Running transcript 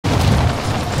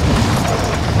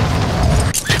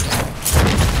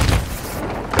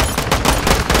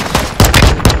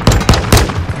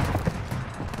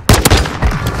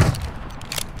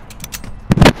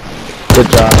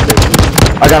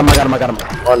I got him.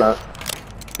 Or not.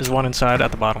 There's one inside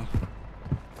at the bottom.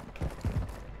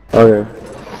 Okay.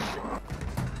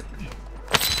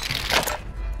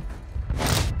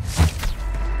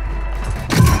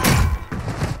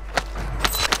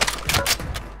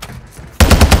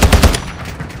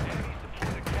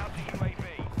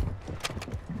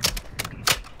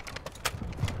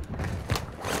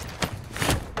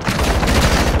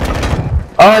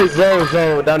 Oh, he's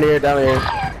there, down here. Down there.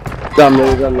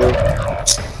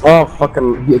 Oh,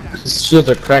 fucking, his shields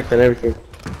are cracked and everything.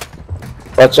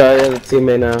 Watch out, he has a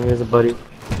teammate now, he has a buddy.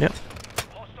 Yep.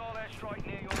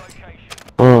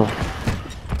 Oh.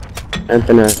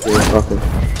 Anthony, fucking.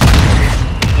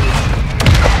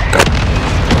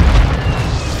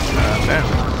 Damn.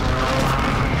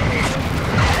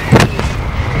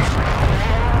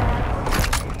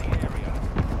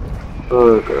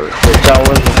 Oh, God. That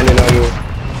was landing on you.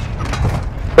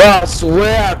 Bro, I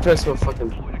swear I pressed my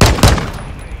fucking...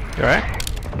 You alright?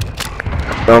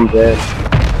 I'm dead.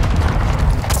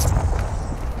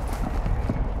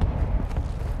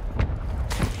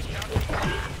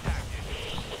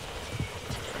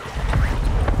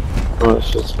 Oh, it's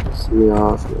just pissing me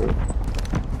off, man.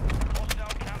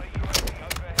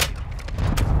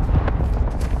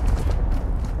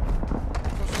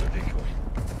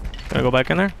 Gonna go back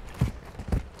in there?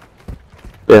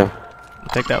 Yeah.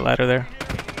 Take that ladder there.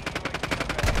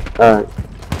 Alright.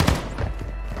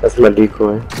 That's my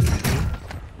decoy.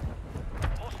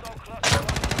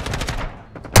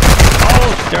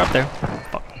 Oh, they're up there.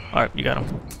 Oh, alright, you got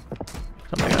him.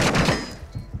 Somebody got him.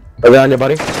 Are they on your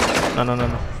buddy?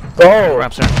 No. Oh!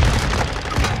 Wraps there.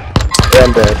 Yeah,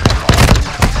 I'm dead.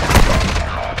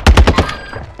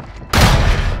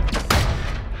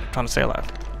 Trying to stay alive.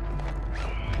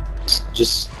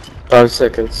 Just 5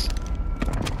 seconds.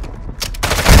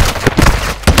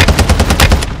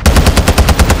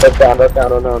 Look down.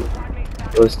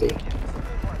 Roasting.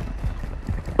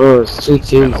 Oh, it's 2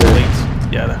 teams there. Plates.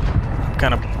 Yeah, they're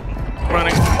kind of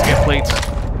running. Get plates.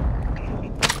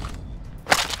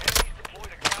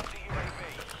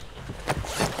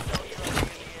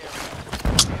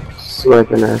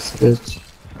 Swiping ass bitch.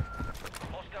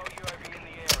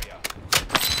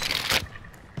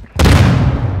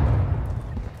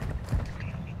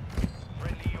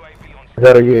 I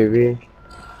got a UAV.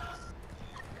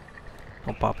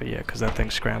 Don't pop it yet, because that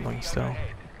thing's scrambling still.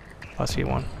 I see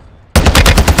one.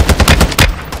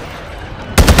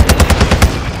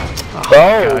 Oh,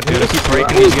 God, dude, I keep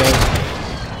breaking these guys.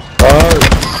 Oh,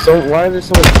 so why is there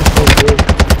so much people here?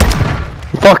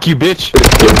 Fuck you, bitch!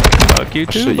 Fuck you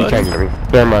too, shit, you buddy. can't get me.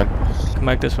 Never mind. Come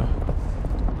back this way.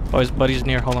 Oh, his buddy's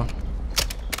near, hold on.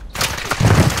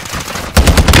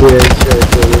 Yeah, sure.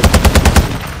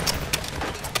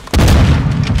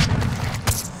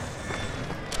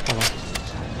 Hold on.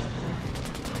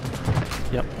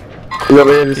 Yep.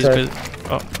 Nobody in this He's side. busy.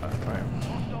 Oh, alright.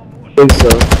 I think so.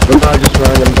 I'm not just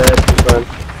running, I'm dead. It's fine.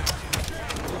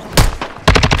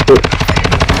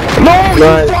 No!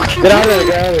 Get out of there,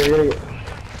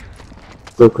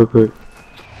 Quick.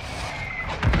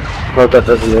 Hope that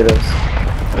doesn't hit us.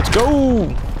 Let's go!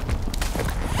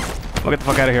 We'll get the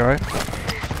fuck out of here, alright?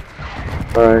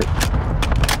 Alright.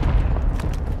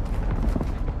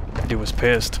 Dude was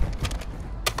pissed.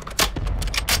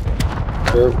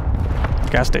 Yep.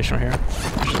 Gas station right here.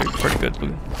 Actually, pretty good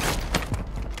loot.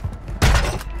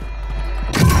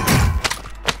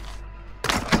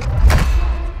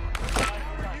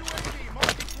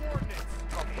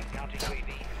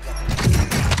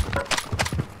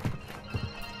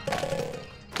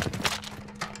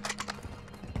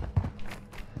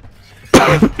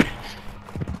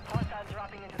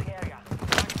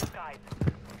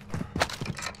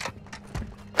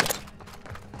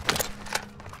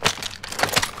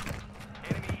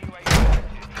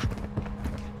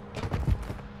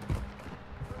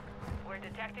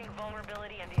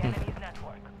 Vulnerability in the enemy's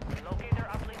network. Locate their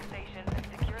uplink stations and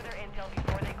secure their intel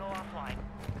before they go offline.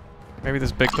 Maybe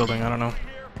this big building, I don't know.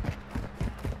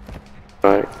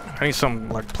 Alright. I need some,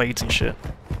 like, plates and shit.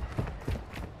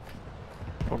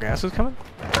 Oh, gas is coming?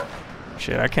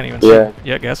 Shit, I can't even see.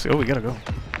 Yeah, gas. Oh, we gotta go.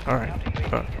 Alright.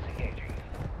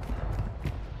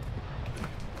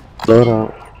 Load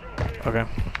out. Okay.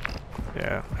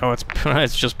 Yeah. Oh, it's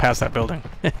it's just past that building.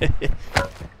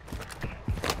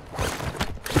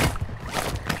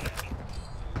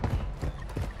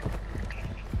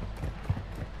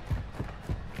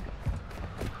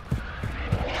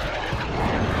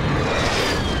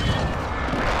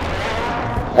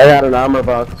 I got an armor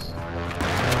box.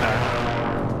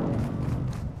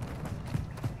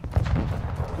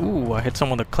 Ooh, I hit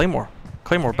someone with a claymore.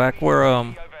 Claymore back where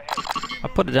I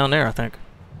put it down there, I think.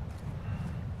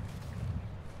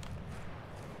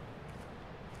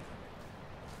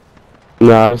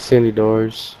 No, I don't see any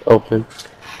doors open.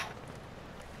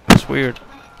 That's weird.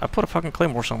 I put a fucking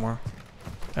claymore somewhere.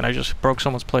 And I just broke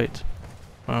someone's plate.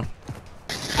 Oh. Alright,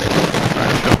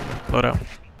 let's go. Load out.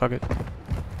 Fuck it.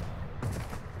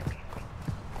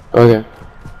 Okay.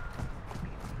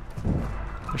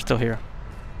 They're still here.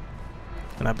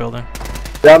 In that building.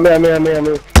 Yeah, I'm here.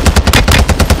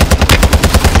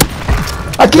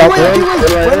 Aquí,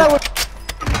 güey, buena, güey.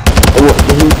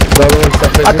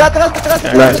 Acá atrás,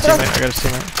 Yeah, I got a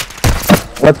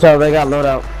teammate. Watch out, they got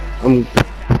loadout.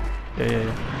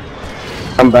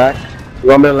 Yeah. I'm back. You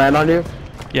want me to land on you?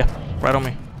 Yeah, right on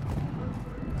me.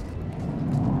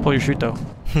 Pull your chute though.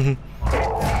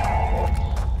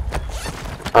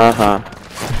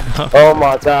 Oh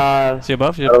my god. Is he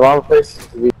above? The wrong place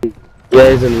to be.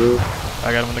 Yeah, he's in the roof.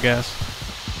 I got him in the gas.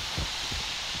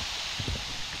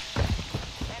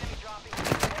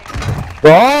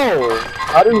 Bro!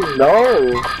 How do you know?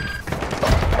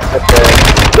 Okay.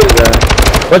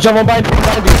 Watch out, one behind you.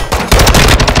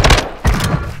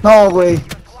 No, güey.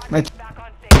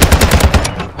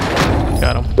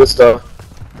 Got him. Good stuff.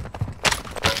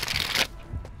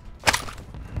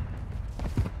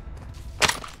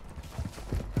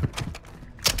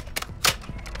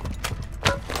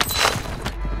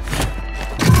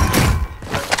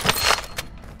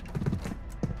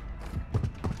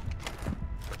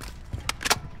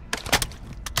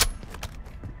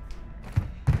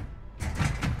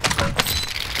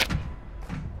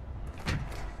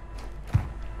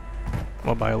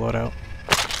 We'll buy a loadout.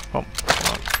 Oh, hold on.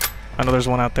 I know there's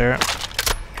one out there.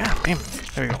 God damn it.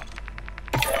 There you go.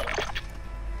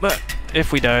 But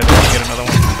if we die, then we'll get another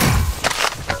one.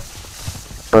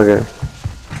 Okay.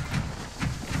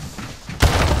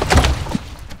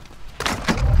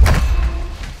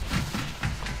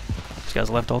 These guys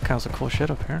left all kinds of cool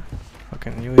shit up here.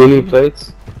 Fucking You need UAV.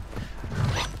 plates?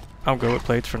 I'll go with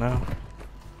plates for now.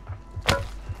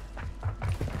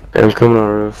 Yeah, I'm coming on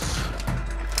the roof.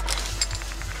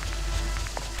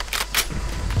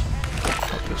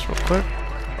 This real quick.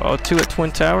 Oh, 2 at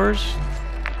Twin Towers.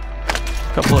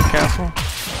 Couple at Castle.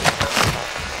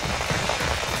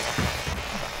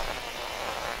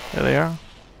 There they are.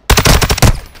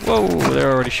 Whoa,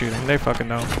 they're already shooting. They fucking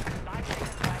know.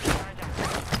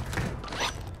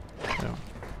 Yeah.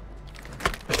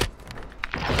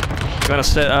 You wanna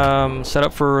set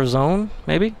up for a zone,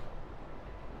 maybe?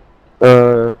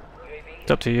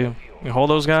 It's up to you. You can hold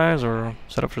those guys or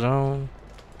set up for zone.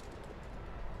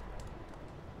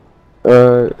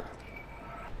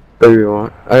 Whatever you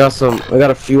want. I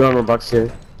got a few armor bucks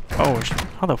here. Oh,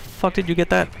 how the fuck did you get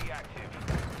that?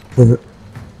 The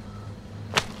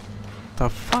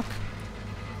fuck?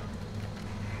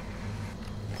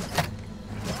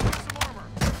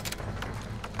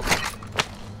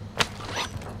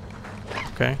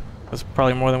 Okay, that's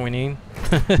probably more than we need.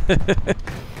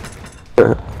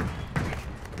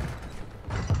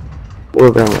 What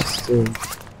about my steam?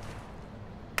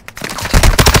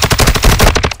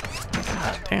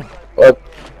 God damn. What?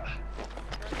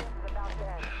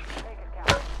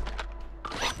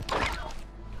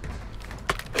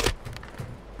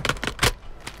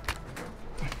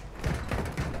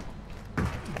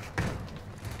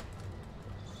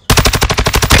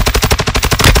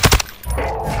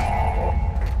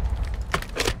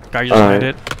 Guy just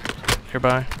landed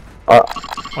nearby.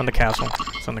 On the castle.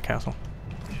 It's on the castle.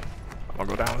 I'll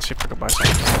go down and see if I can buy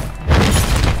something.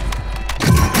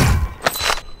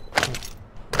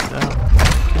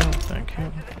 Thank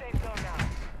you.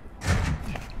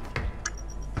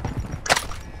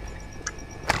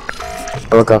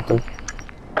 Helicopter.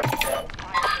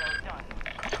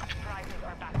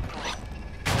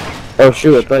 Oh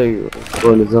shoot, I thought you were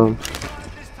going to the zone.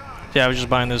 Yeah, I was just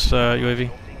buying this UAV.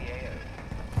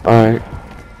 Alright.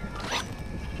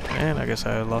 And I guess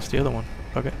I lost the other one.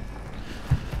 Okay.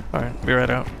 Alright, be right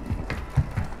out.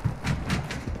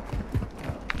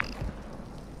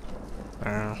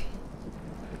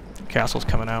 Castle's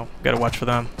coming out. Gotta watch for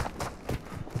them.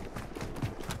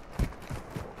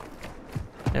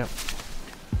 Yep.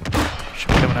 Should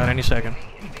be coming out any second.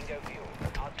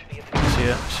 See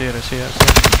it, see it, I see it.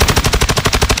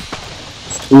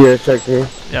 Yeah, check here.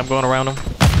 Yeah, I'm going around them.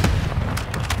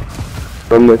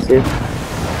 I'm with you.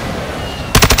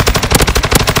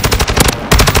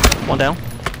 One down.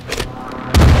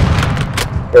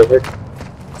 Perfect.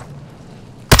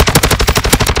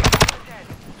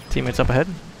 Teammates up ahead.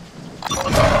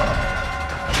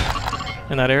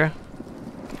 In that area.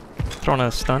 Throwing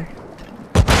a stun.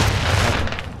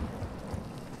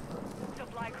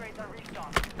 Supply crates are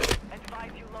restocked.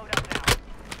 Advise you load up now.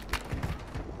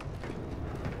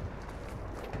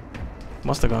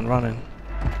 Must have gone running.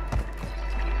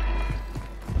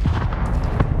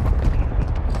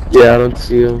 Yeah, I don't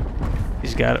see him.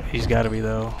 He's got to be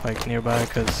though, like nearby,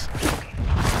 cause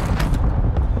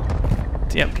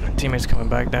yep, teammate's coming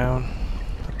back down,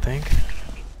 I think.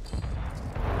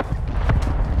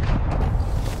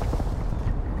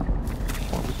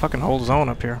 Well, we fucking hold zone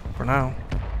up here for now.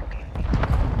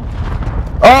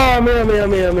 Oh, me.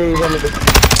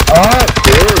 Oh,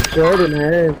 dude, Jordan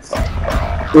hands.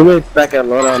 Teammates back at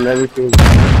loadout and everything.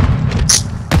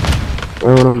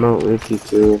 I don't know, Ricky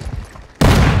too.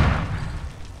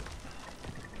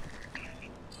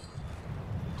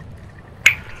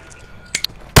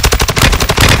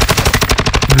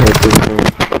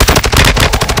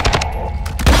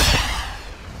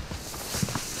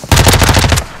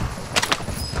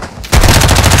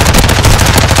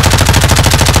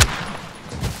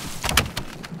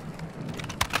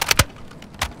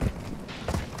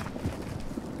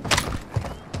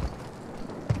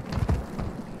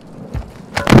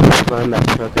 Behind that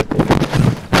truck, I think.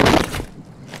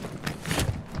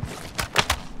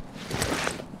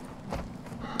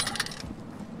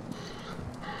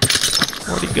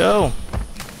 Where'd he go?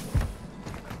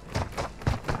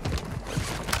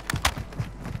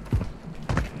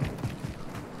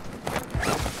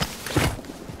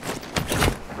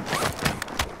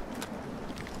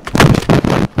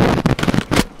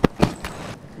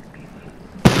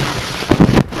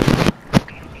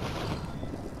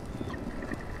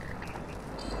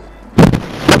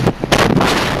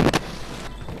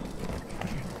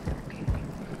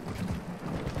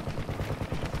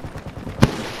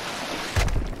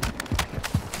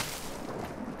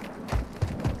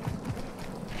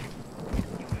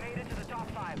 Made it to the top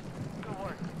 5. Good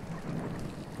work.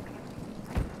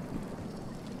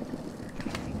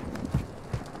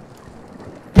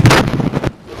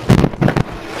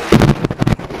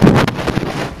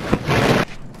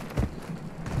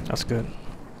 That's good.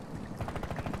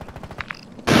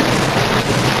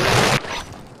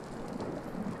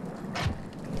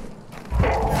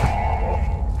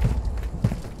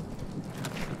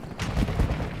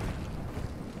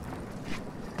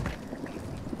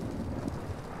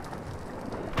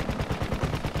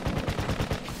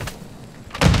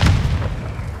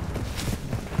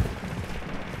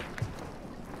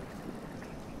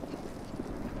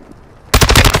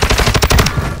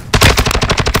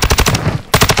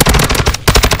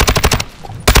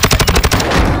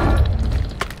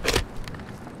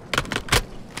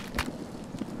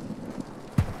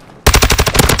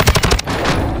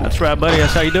 That's right, buddy.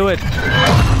 That's how you do it.